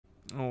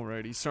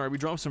Alrighty, sorry, we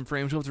dropped some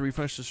frames. We'll have to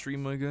refresh the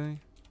stream, my guy.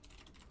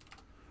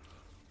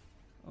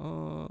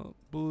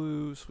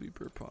 Blue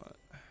sweeper pot.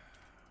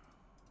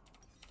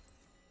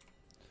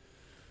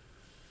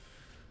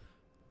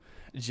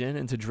 Jhin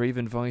into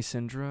Draven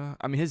Vicendra.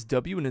 I mean, his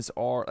W and his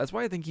R. That's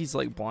why I think he's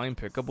like blind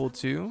pickable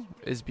too.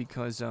 Is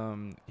because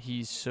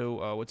he's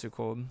so what's it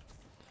called?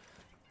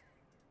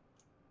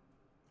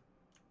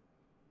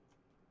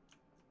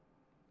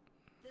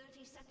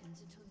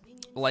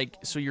 Like,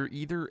 so you're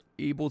either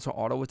able to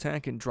auto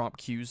attack and drop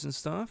Qs and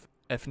stuff.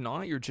 If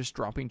not, you're just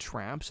dropping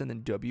traps and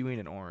then Wing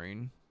and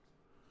Ring.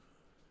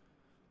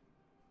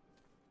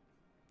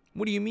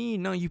 What do you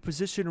mean? No, you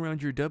position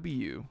around your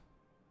W.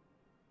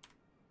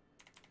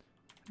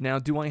 Now,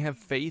 do I have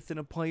faith in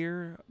a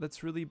player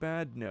that's really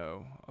bad?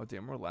 No. Oh,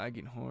 damn, we're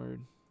lagging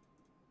hard.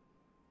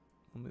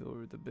 Let me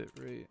lower the bit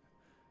rate.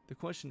 The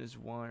question is,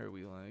 why are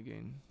we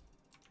lagging?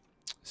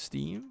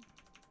 Steam?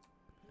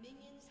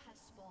 Minions have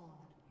spawned.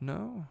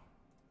 No.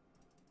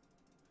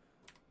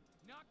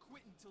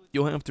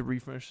 You'll have to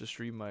refresh the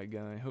stream, my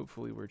guy.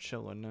 Hopefully we're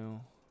chilling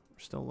now. We're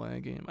still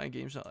lagging. My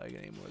game's not lagging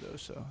anymore, though,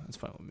 so that's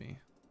fine with me.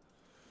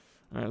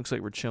 Alright, looks like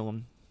we're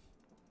chilling.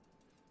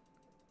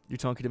 You're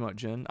talking about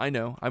Jhin? I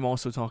know. I'm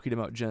also talking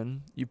about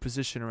Jhin. You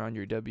position around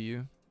your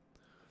W.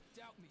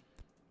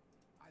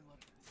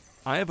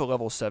 I have a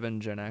level 7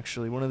 Jhin,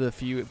 actually. One of the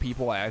few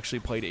people I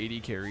actually played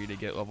AD carry to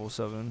get level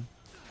 7.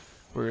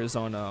 Whereas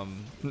on,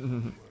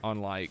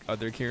 on, like,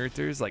 other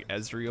characters, like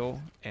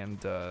Ezreal and,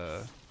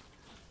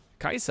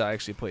 Kai'Sa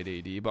actually played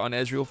AD, but on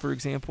Ezreal, for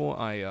example,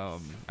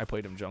 I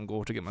played him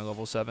jungle to get my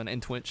level 7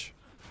 and Twitch.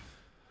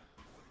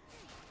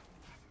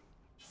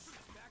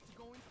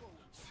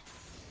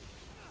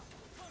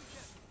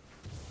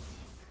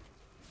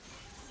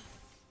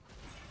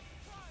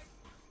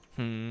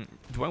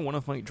 Do I want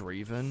to fight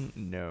Draven?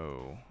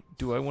 No.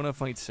 Do I want to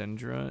fight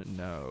Syndra?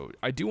 No.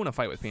 I do want to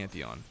fight with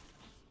Pantheon.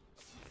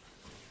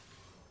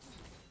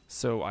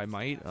 So I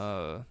might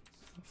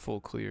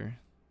full clear.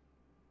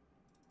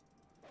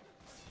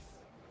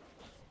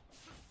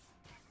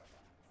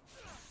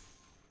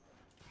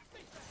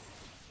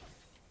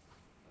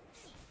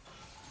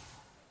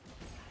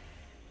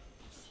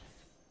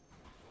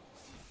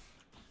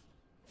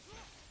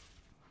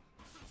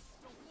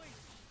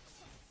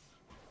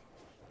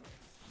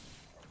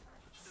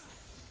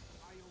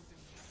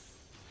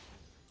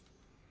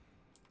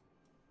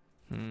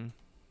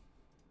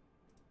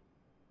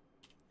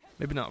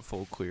 Maybe not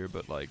full clear,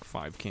 but like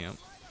 5 camp.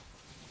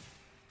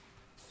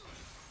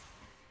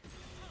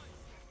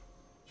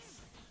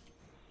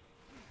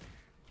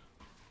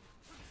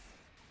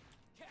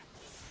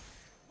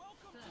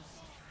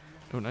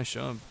 Oh, nice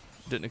job.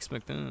 Didn't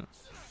expect that.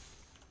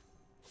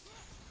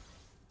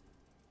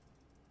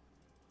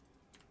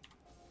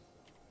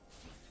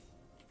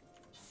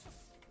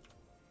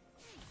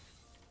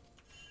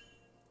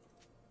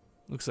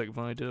 Looks like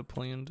Vi did a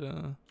planned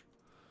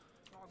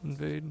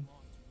invade.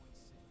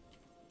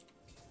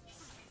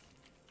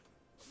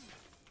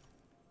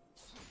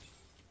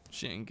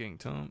 She ain't getting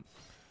top.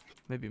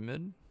 Maybe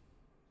mid?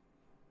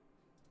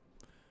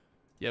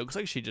 Yeah, it looks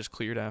like she just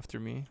cleared after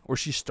me. Or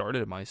she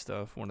started my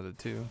stuff, one of the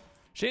two.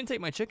 She didn't take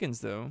my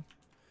chickens, though.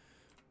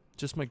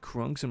 Just my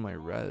crunks and my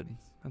red.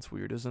 That's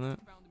weird, isn't it?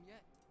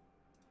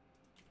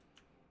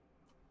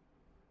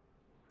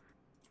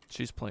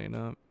 She's playing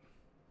up.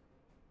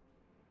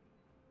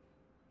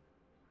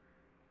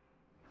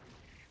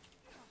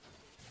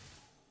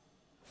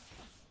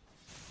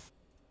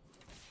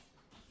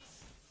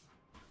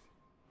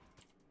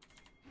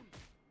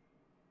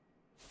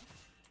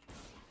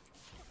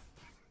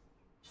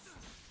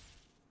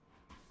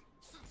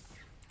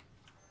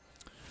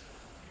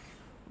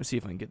 Let's see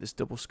if I can get this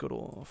double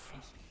scuttle off.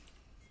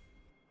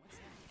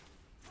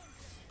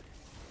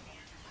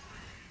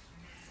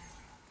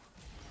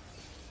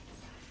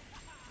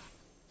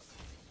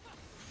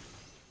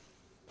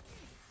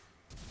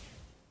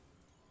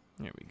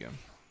 There we go.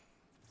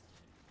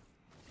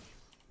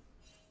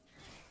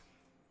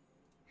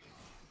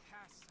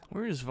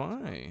 Where is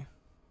Vi?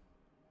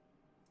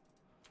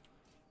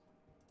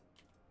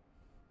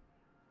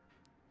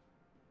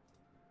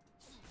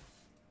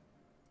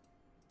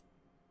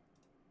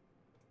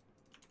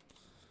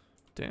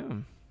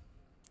 Damn.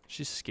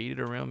 She skated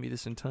around me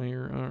this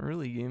entire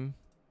early game.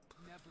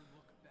 Never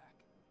look back.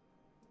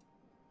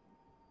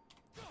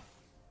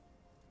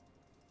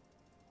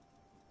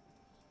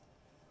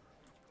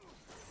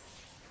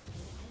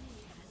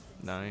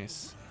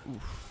 Nice.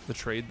 Oof. The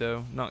trade,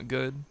 though, not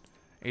good.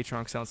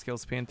 Themightyroq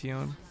outscales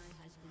Pantheon.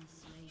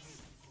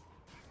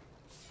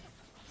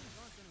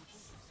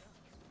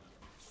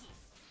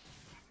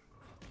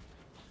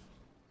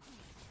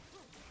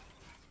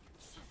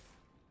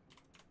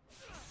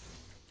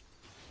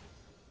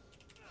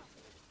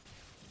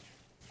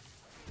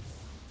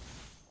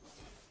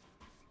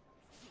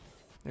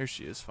 There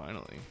she is,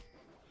 finally.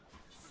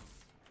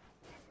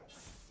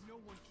 No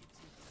one keeps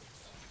me.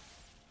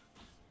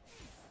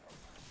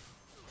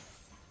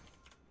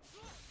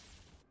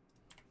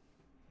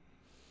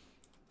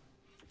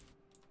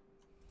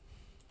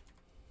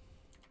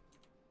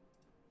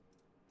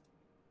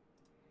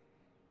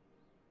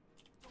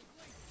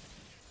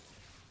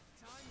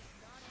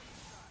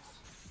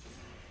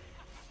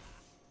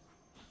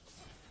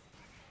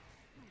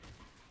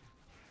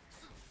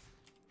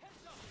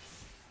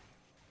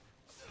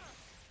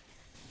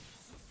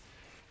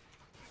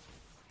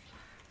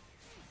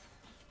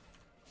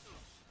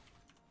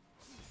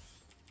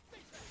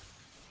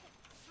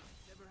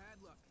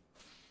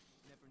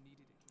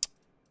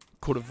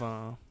 Could have,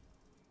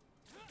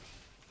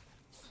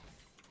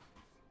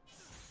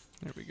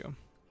 there we go.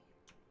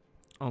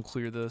 I'll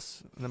clear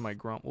this, and then my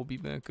Gromp will be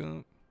back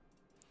up.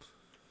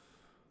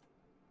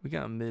 We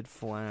got a mid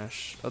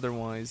flash,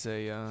 otherwise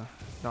a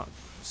not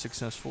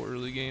successful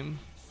early game.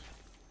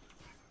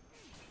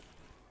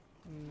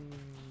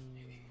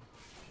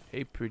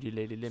 Hey pretty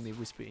lady, let me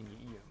whisper in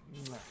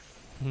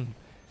your ear.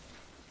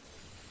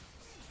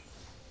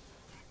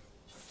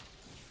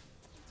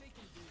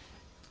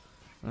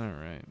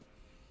 Alright.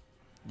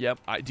 Yep,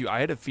 I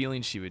had a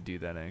feeling she would do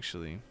that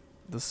actually.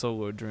 The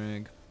solo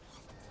drag.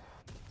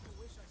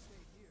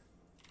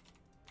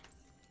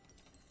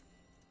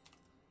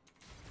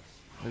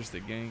 There's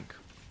the gank.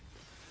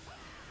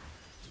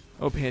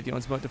 Oh,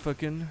 Pantheon's about to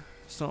fucking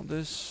stomp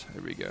this.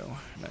 There we go.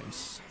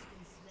 Nice.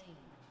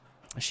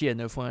 She had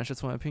no flash,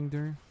 that's why I pinged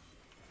her.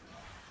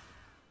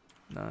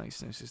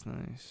 Nice, nice, nice,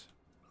 nice.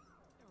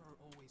 There are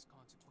always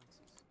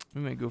consequences.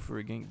 We might go for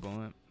a gank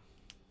bullet.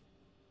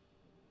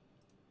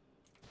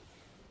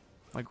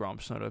 My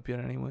Gromp's not up yet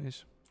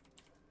anyways.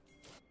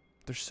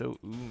 They're so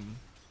oom.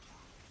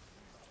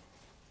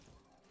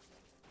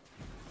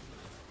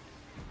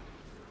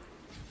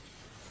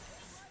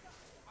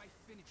 I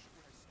finished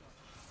what I started.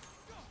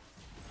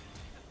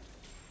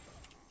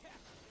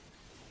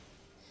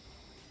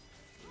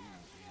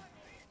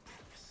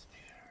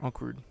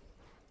 Awkward.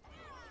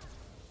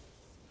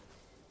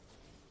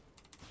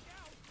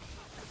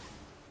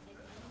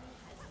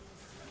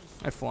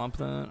 I flopped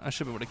that. I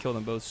should be able to kill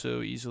them both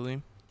so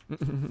easily. At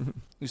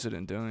least I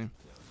didn't die.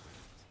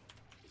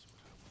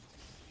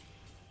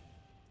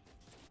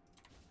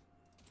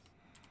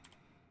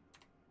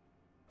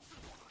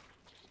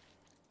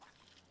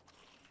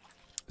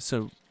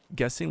 So,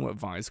 guessing what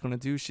Vi's gonna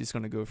do, she's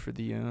gonna go for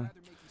the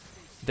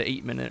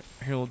 8-minute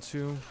Herald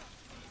 2.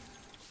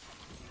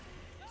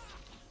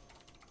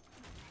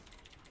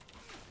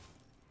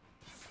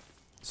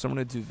 So I'm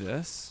gonna do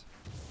this,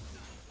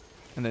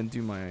 and then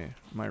do my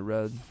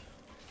red.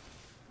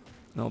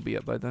 And I'll be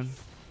up by then.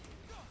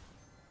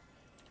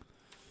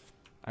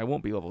 I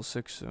won't be level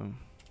 6, so. Fool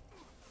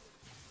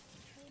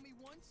me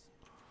once,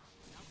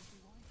 now would be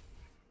why.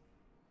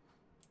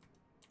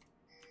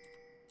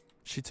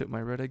 She took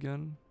my red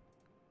again.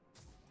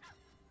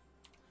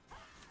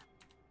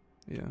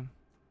 Yeah.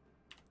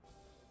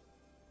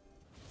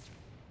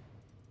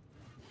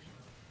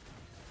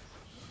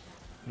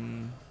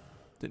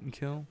 Didn't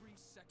kill. Every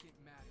second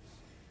matters.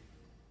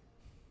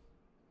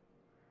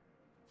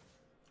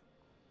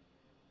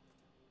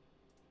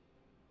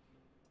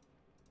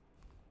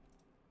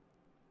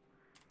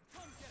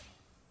 Come get me.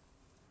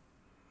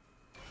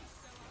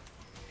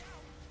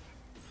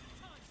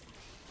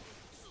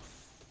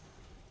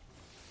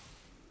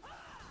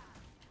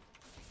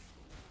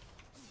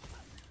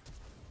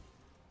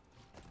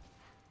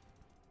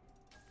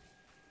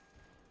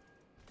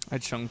 I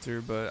chunked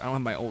her, but I don't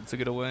have my ult to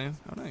get away.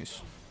 Oh,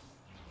 nice.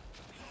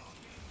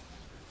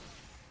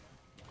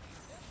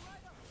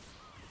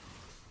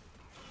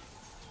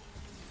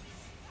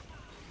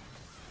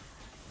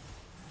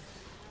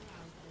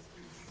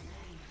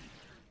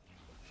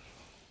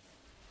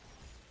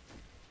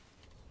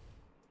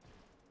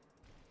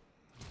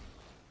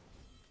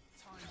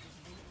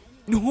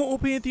 No,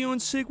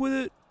 Pantheon's sick with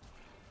it.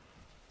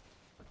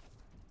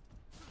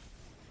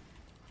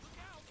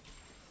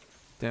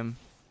 Damn.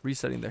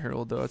 Resetting the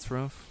Herald though, that's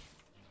rough.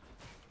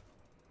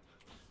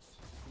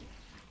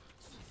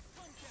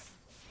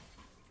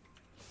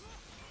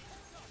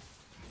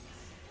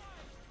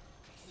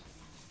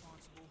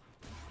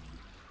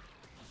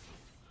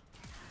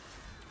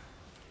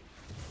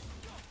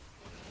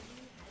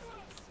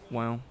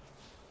 Wow.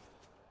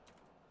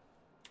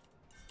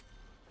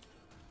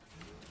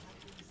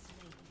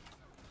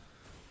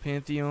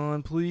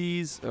 Pantheon,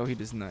 please. Oh, he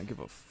does not give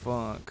a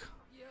fuck.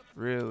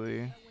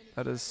 Really?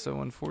 That is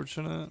so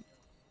unfortunate.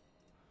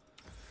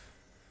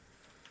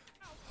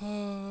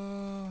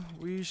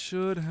 We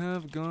should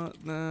have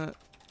got that.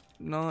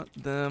 Not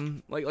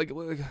them. Like,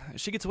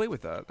 she gets away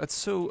with that. That's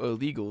so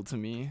illegal to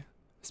me.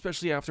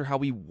 Especially after how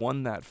we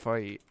won that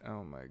fight.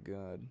 Oh my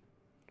god.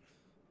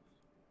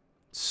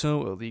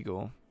 So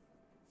illegal.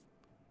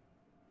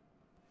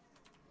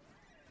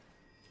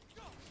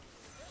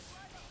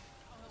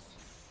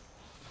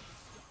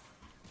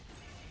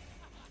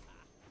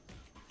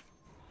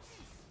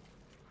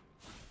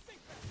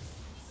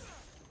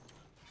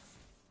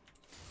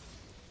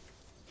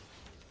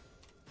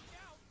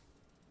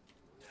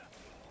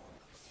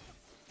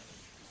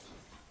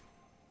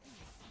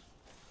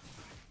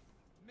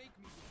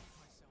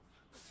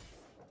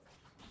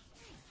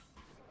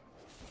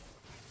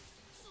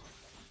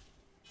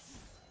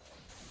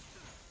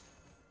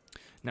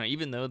 Now,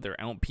 even though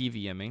they're out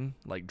PVMing,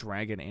 like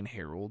Dragon and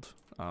Herald,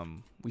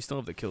 we still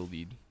have the kill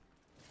lead.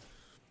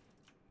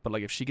 But,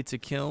 like, if she gets a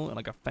kill and,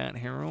 like, a fat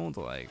Herald,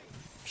 like,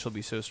 she'll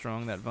be so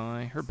strong, that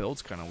Vi. Her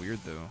build's kind of weird,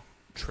 though.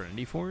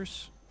 Trinity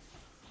Force?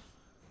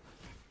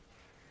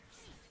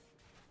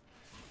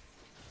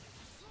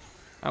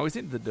 I always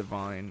think the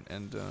Divine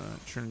and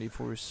Trinity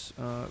Force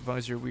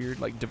visor are weird.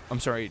 Like,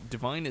 I'm sorry,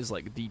 Divine is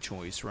like the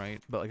choice,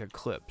 right? But like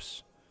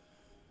Eclipse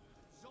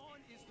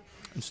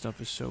and stuff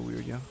is so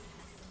weird, yeah.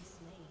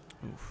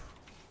 Oof.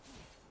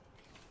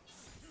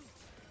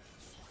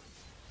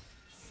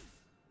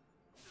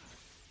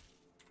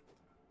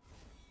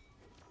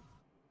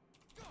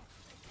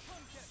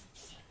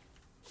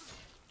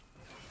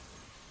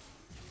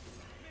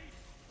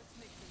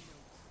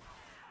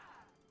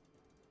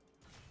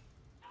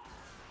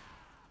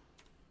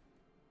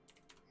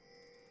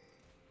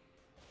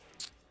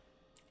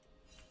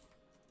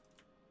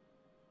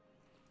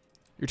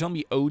 You're telling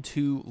me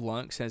O2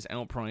 Lux has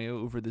out prio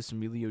over this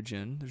Emilio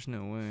Jin? There's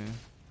no way.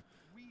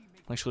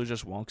 Actually,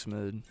 just walks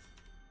mid.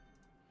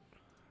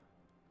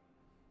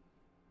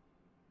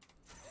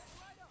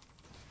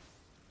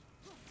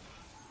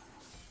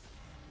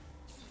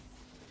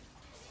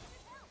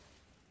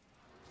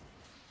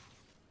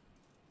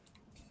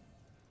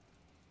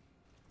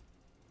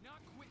 Not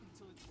quit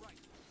until it's right.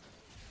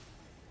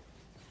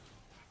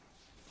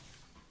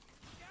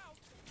 Look out!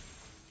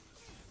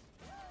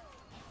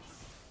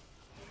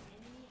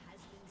 Enemy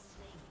has been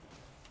slain.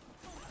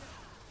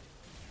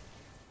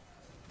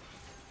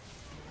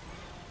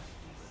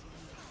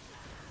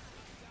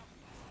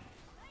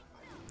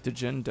 Did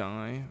Jin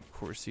die? Of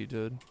course he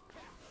did.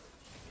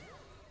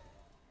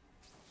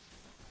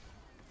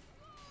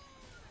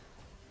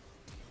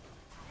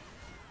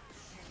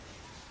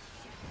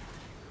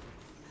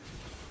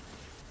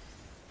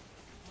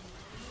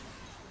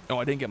 Oh,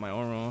 I didn't get my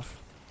armor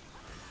off.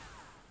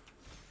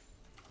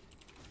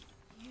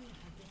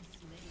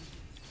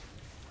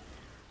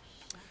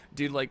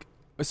 Dude, like,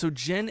 so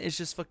Jin is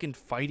just fucking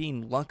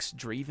fighting Lux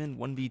Draven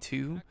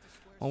 1v2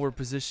 while we're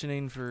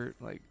positioning for,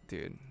 like,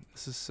 dude,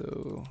 this is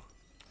so...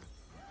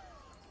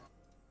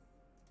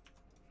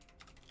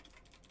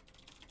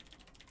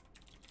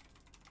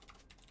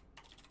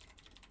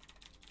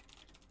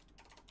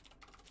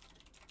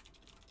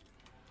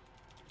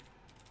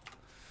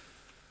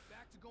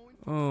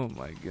 Oh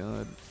my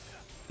god.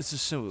 This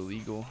is so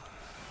illegal.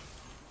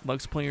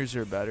 Lux players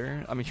are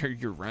better. I mean,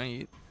 you're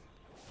right.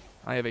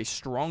 I have a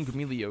strong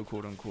Emilio,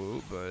 quote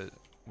unquote, but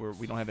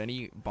we don't have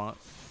any bot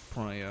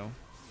prio.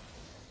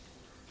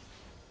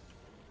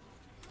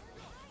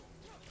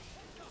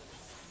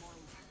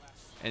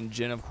 And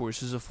Jin, of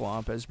course, is a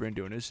flop, as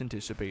Brandonis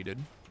anticipated.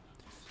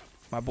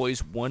 My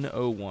boy's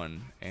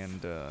 101,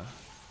 and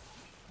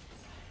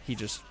he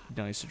just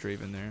dies to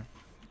Draven there.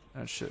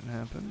 That shouldn't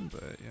happen,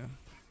 but yeah.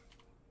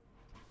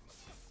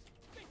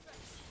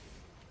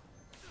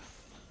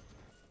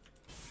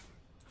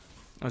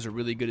 That was a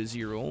really good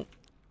Azir ult.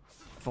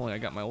 If only I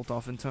got my ult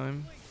off in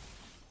time.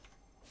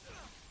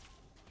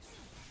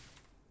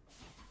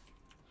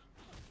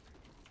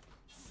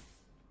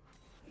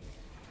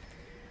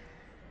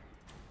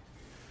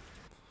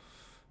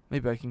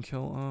 Maybe I can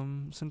kill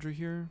Sentry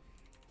here.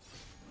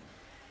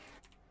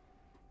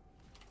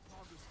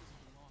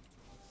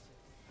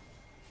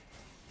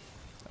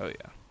 Oh yeah.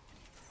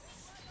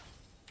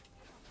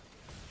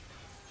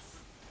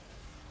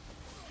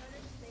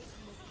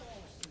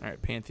 Alright,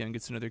 Pantheon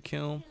gets another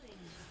kill.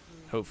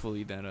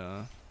 Hopefully that,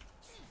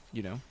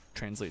 you know,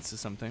 translates to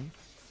something.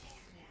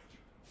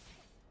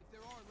 If there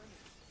are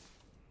limits,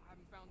 I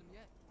haven't found them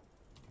yet.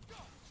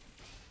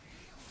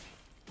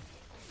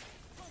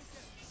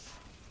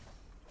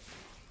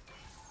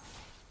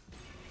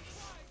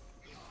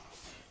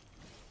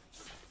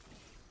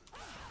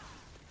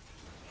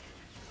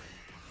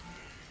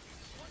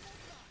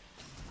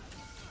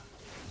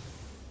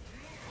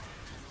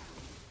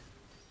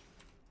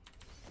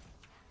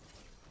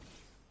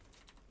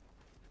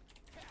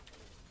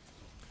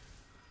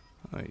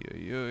 Ay,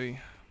 ay, ay.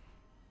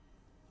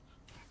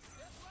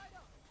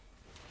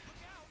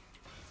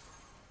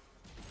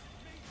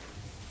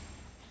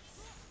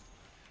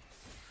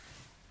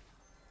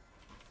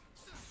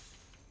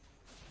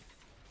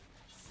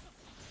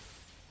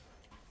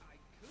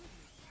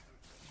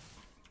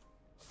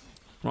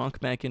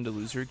 Rock back into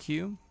loser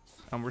queue.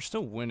 We're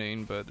still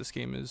winning, but this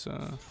game is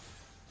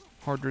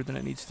harder than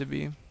it needs to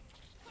be.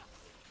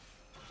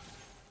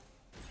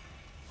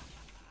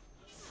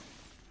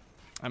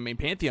 I mean,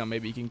 Pantheon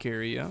maybe can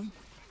carry, yeah.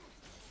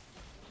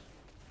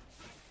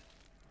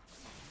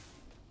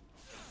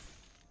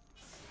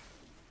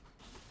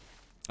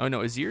 Oh no,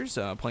 Azir's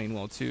playing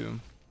well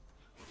too.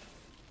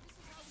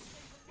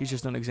 He's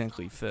just not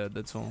exactly fed,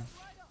 that's all.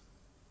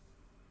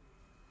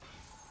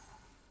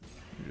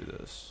 Do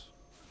this.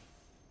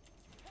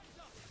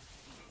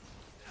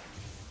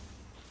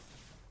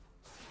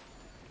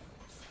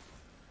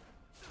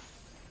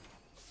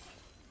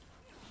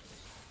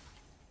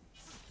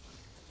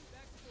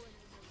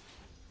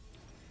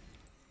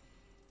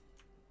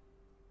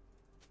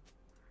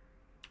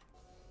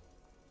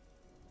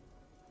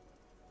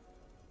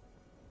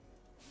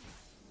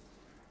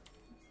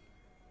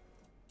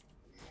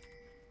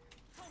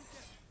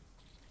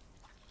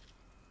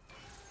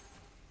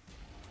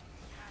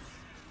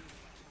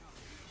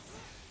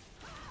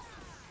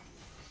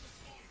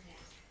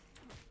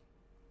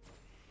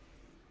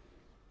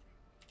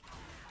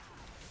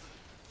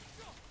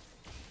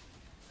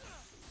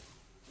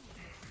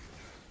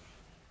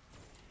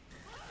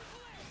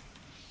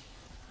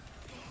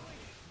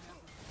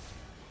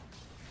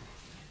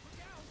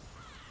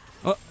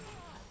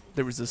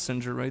 There was a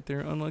Syndra right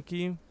there,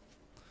 unlucky.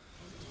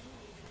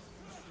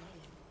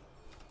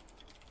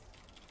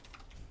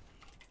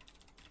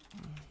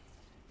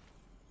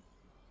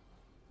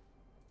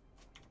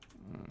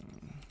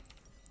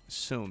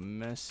 So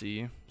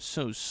messy.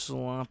 So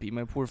sloppy.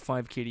 My poor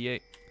 5 KDA.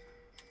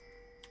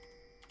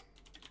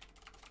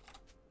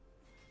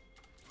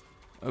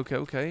 Okay,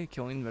 okay.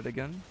 Killing that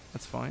again.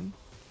 That's fine.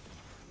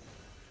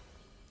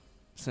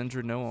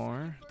 Syndra no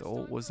R. The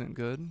ult wasn't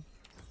good.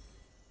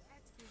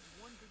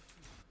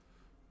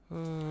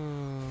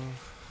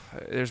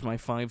 There's my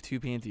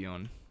 5-2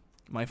 Pantheon.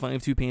 My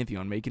 5-2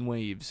 Pantheon making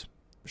waves.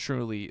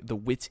 Surely the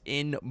wits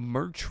in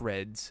merch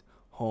reds.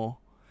 Huh?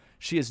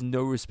 She has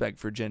no respect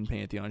for Gen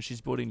Pantheon.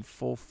 She's building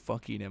full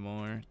fucking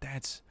MR.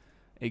 That's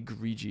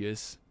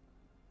egregious.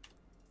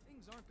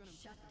 Things aren't gonna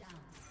Shut down.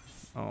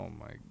 Oh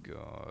my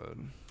god.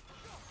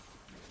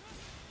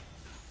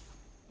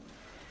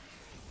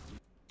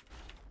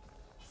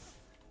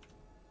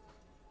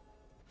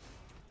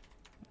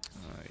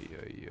 Ay,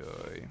 ay,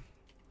 ay.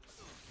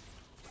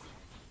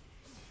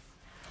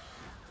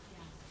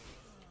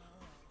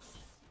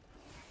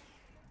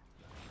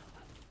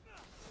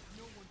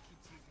 no one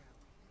keeps you down.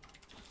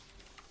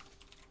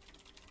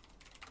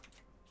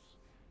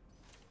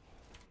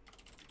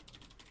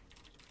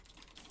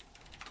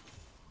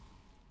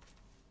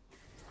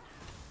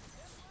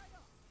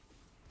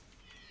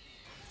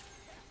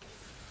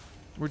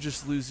 We're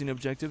just losing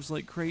objectives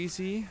like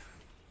crazy.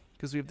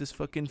 Because we have this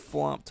fucking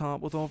flop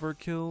top with all of our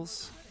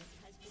kills.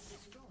 Has been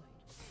destroyed.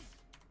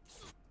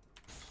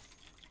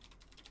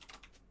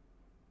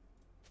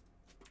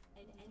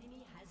 An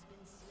enemy has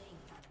been slain.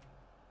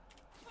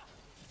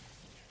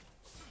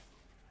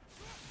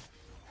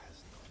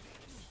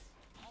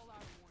 All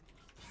out warning.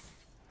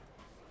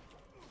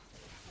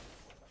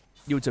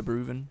 Yo, what's up,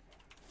 Ruven?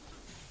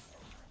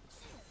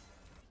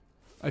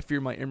 I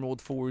fear my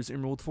Emerald 4 is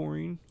Emerald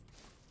 4ing.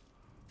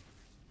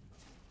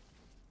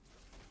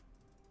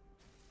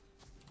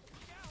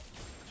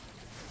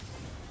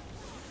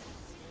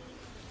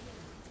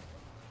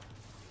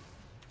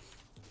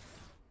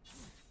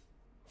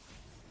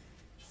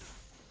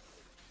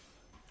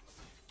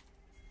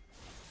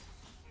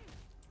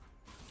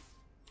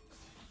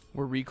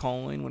 We're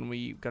recalling when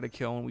we got a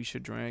kill and we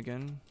should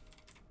dragon.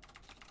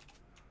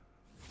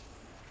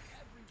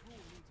 Every rule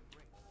needs a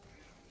break.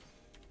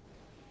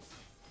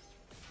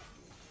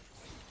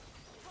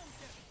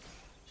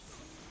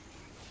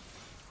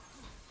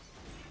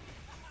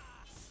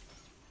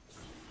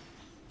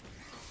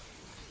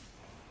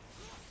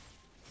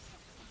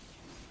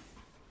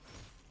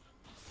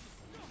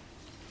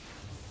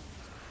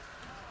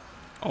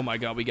 Oh my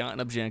god, we got an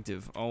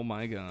objective. Oh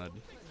my god.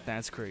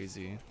 That's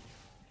crazy.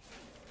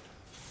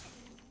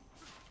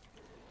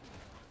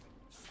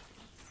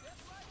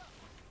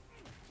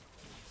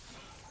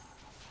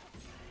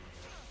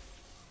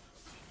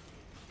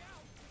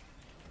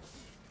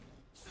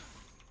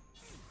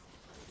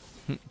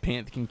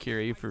 Panth can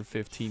carry for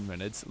 15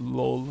 minutes.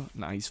 Lol.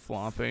 Nice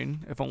flopping.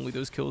 If only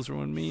those kills were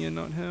on me and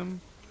not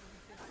him.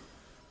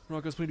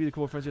 Rock, I was playing to be the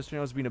cool friends yesterday.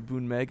 I was being a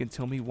boon meg, and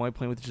tell me why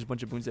playing with just a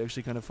bunch of boons is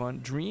actually kind of fun.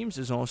 Dreams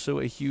is also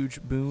a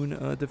huge boon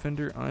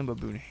defender. I'm a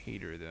boon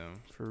hater, though.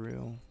 For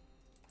real.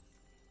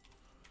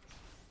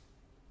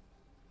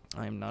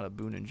 I am not a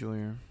boon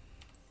enjoyer.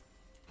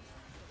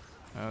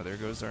 Oh, there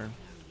goes our... Enemy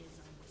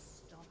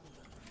is unstoppable.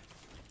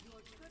 Your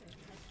turret has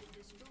been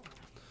destroyed.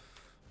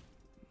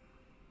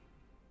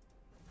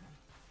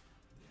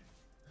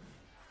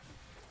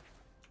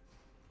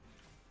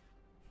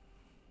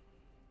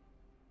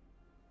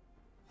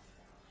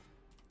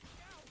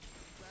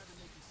 Rather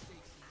make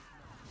mistakes than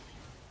ignore.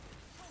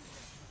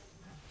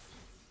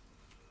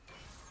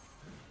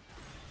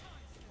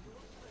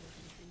 Your turret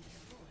has been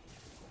destroyed.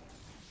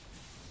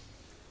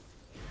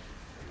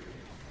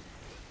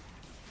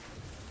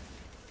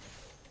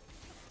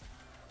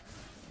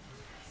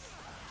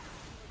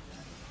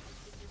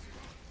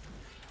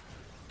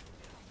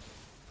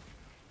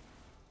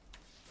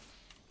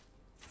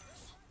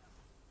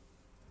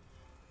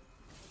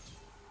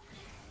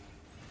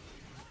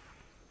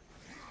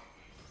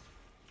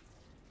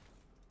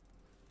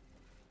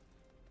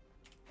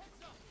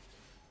 Heads up!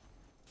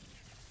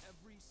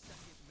 Every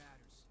second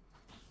matters.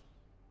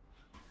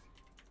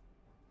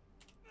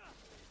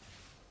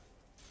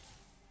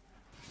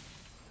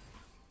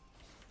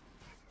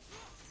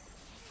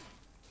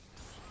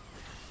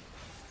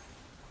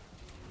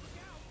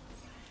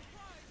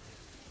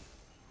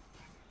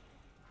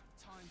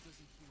 Time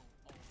doesn't heal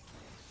all.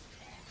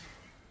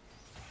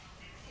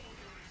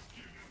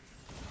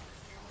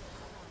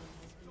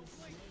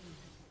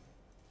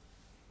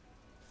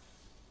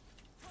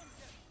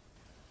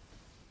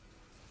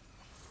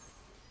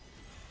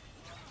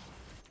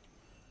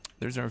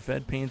 There's our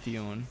Fed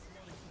Pantheon.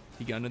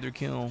 He got another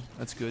kill.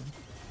 That's good.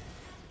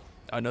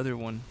 Another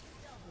one.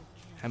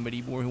 How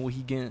many more will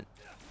he get?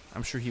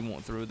 I'm sure he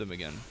won't throw them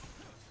again.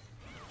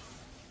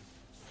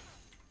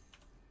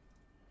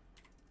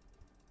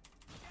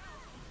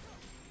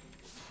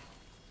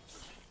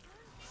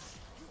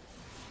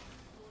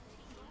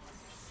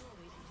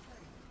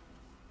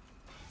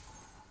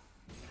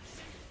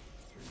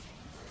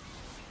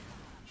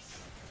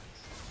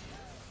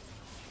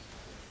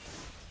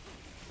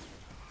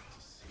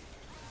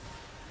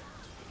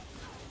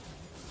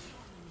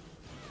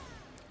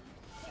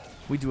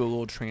 We do a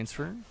little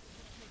transfer.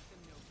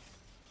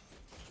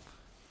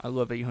 I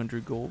love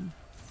 800 gold.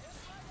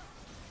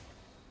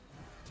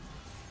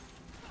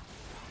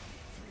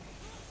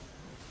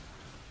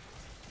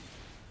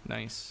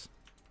 Nice.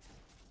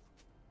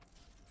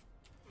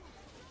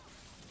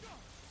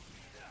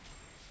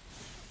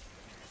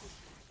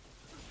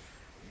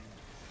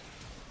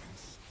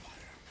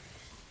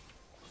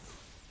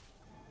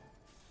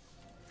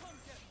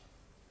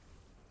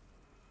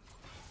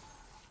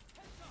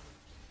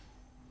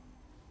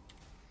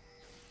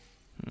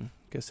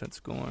 Guess that's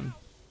gone.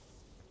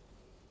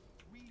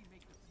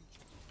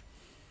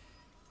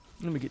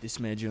 Let me get this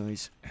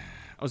Magi's. I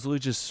was literally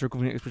just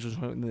circling the expressions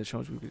that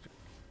shows.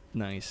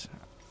 Nice.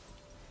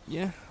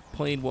 Yeah,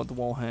 playing what the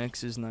wall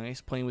hacks is nice.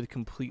 Playing with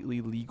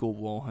completely legal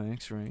wall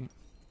hacks, right?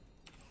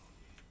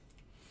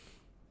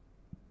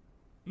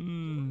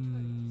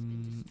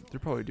 They're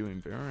probably doing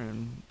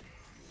Baron.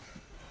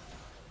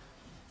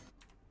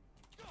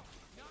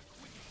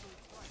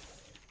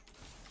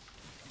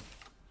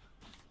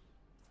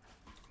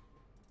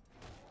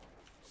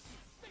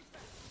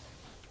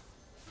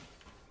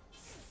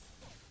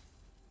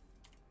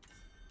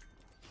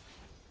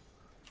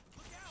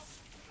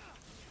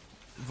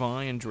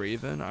 Vi and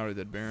Draven out of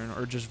that Baron,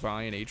 or just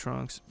Vi and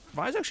Aatrox.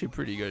 Vi's actually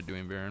pretty good at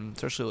doing Baron,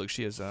 especially like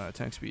she has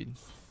attack speed.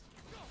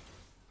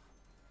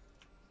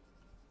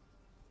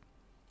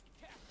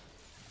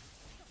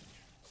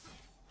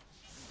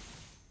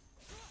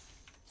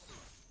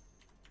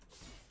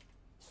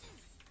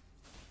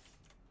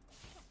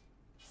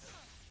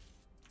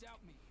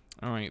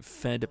 Alright,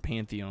 Fed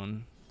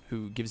Pantheon,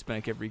 who gives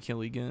back every kill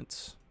he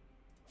gets.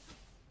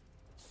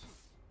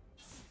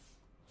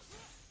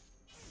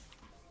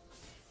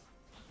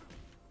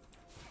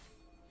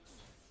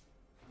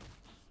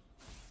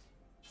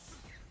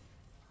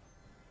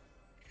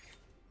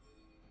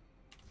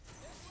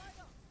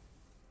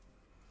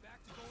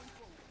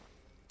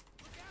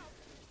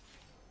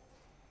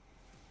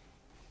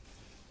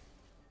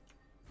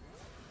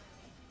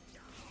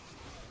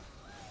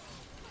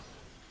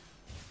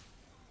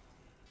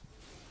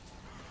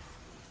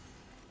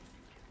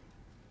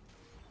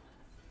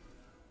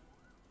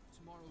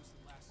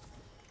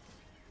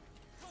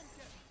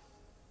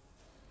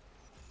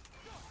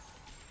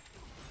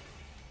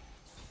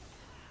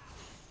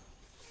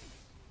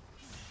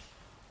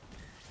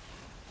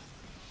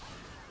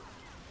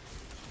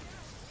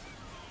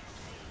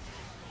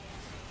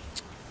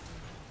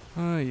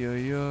 Ay,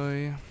 ay,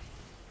 ay.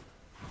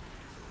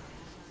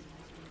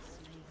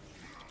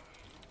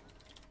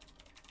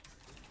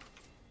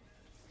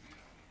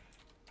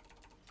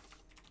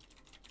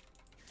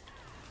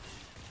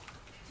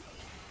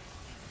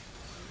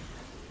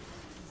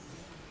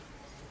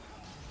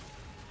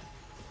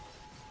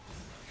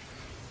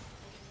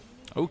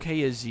 Okay,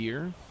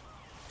 Azir.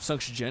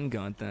 Sucks Jen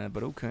got that,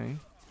 but okay.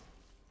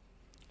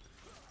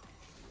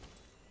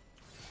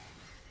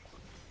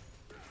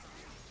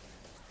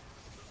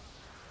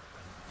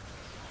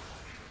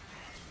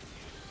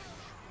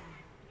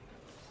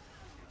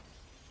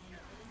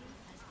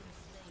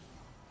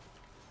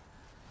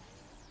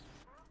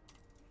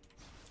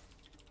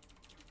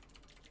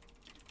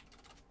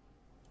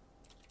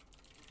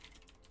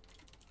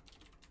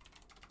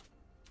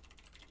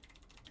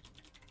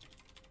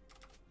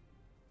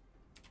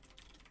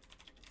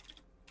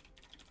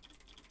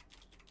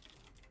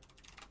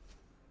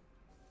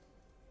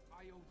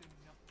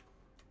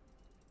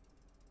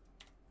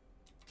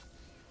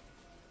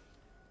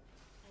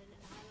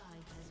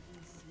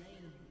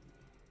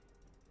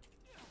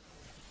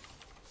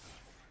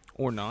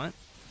 Or not.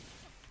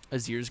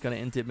 Azir's got an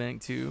int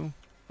bank too.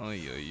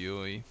 Oy, oy,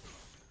 oy.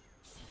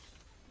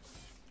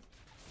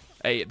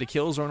 Hey, the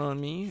kills aren't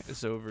on me.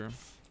 It's over.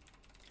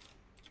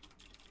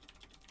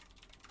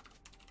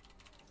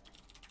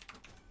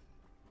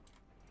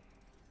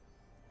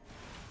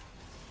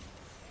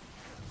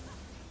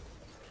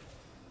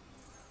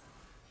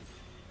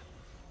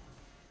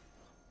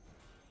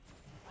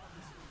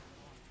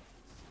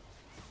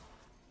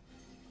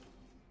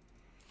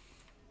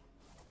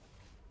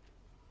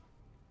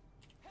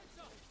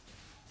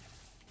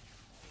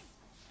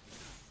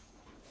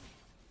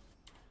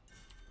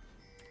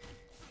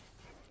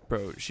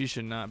 Bro, she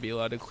should not be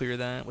allowed to clear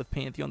that with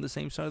Pantheon on the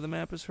same side of the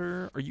map as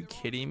her. Are you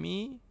kidding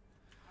me?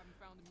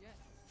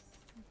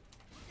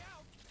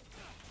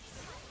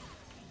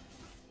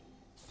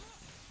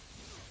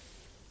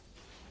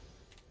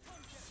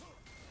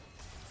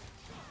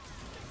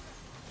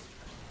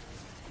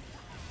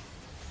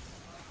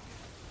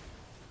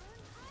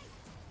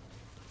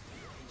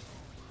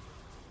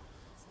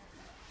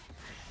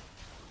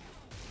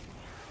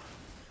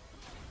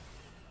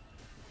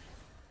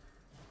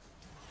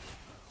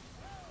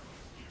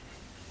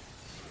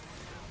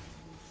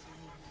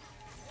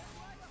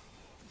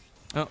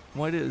 Oh,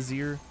 why did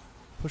Azir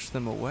push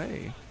them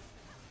away?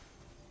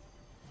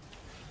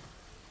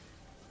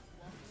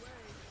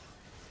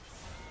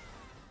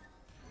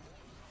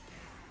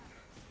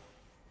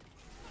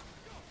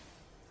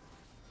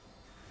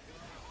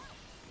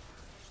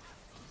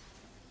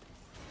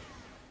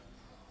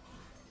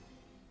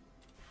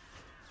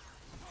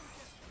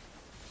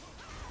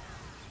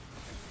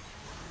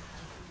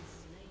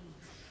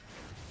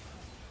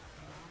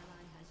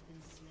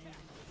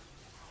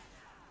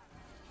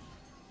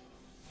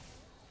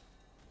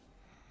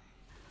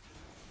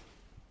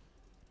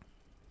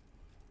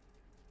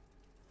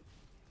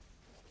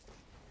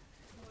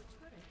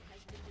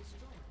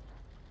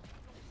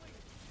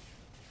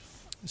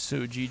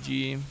 So GG.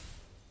 Good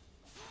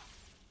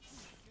a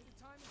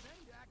time as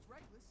any to act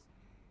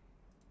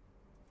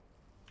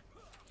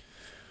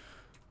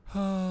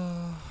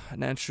reckless.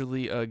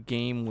 Naturally, a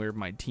game where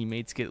my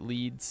teammates get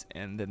leads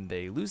and then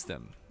they lose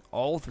them,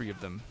 all 3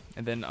 of them,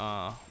 and then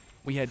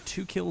we had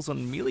 2 kills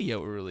on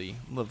Melio early.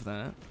 Love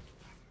that.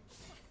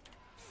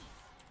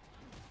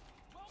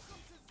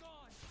 Welcome to Zon.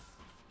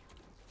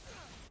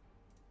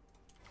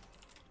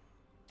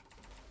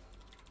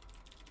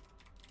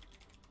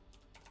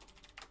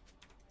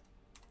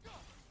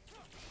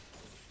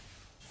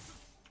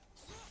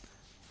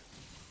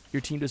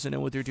 Your team doesn't know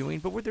what they're doing,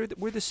 but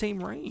we're the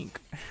same rank.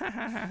 Time is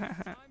not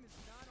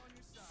on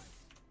your side.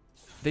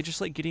 They just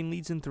like getting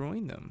leads and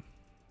throwing them.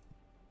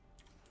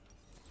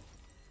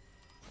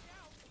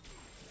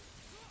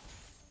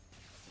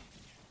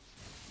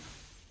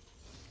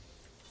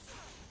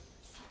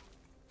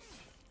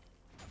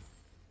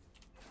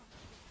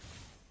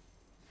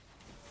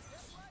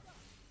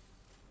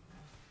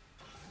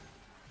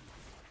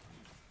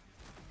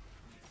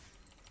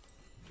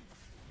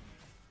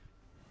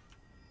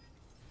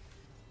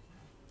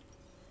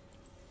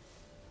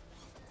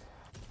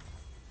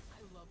 I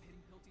love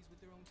hitting Pilties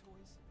with their own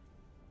toys.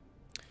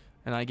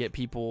 And I get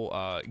people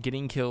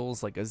getting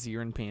kills like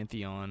Azir and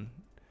Pantheon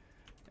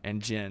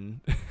and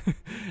Jhin.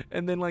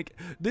 And then like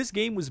this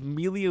game was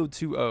Melio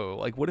 2-0.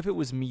 Like what if it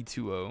was me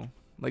 2-0?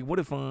 Like what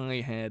if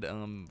I had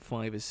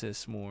 5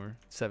 assists more,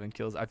 7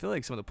 kills? I feel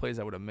like some of the plays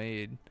I would have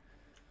made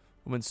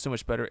would have been so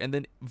much better. And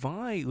then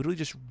Vi literally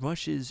just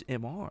rushes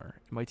MR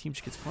and my team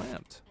just gets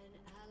clamped. An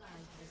ally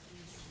has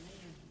been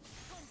slain.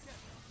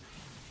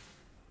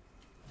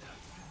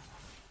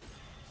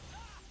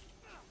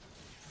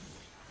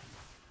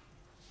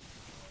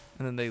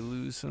 And then they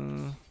lose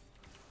An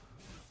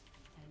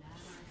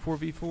ally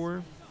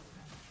 4v4.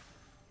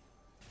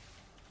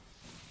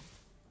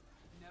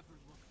 Never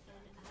look. an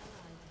ally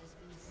has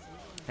been slain.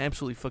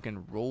 Absolutely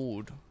fucking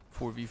rolled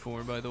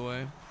 4v4 by the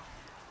way.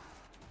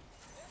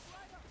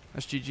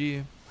 That's GG.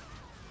 Your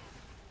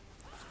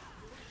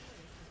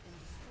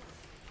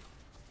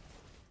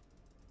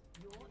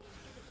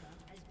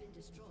inhibitor has been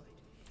destroyed.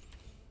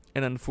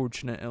 An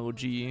unfortunate LG. Has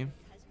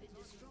been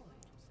destroyed.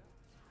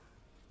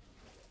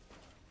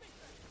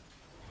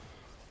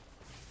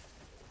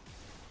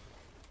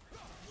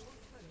 Your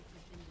turret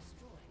has been destroyed. Your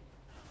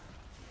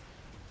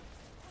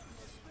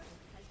turret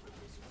has been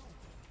destroyed.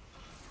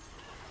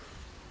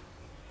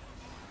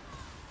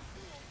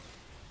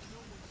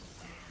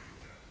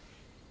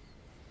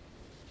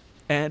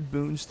 Add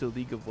boons to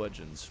League of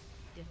Legends.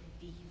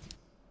 Defeat.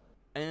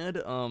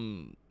 Add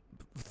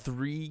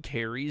 3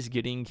 carries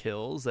getting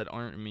kills that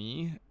aren't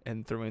me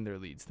and throwing their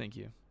leads. Thank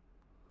you.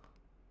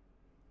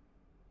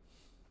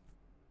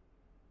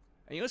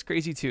 And you know what's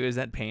crazy too is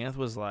that Panth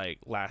was like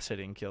last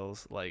hitting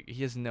kills. Like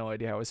he has no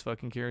idea how his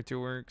fucking character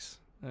works.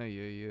 Ay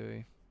ay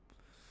ay.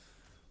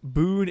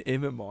 Boon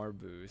MMR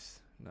boost.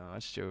 No,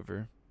 that's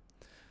Jover.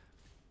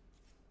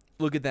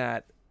 Look at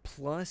that.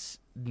 Plus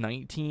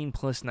 19,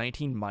 plus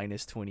 19,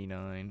 minus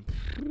 29.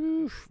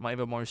 Oof, my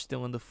MMR's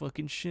still in the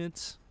fucking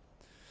shits.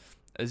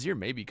 Azir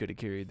maybe could have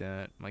carried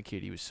that. My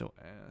KD was so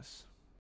ass.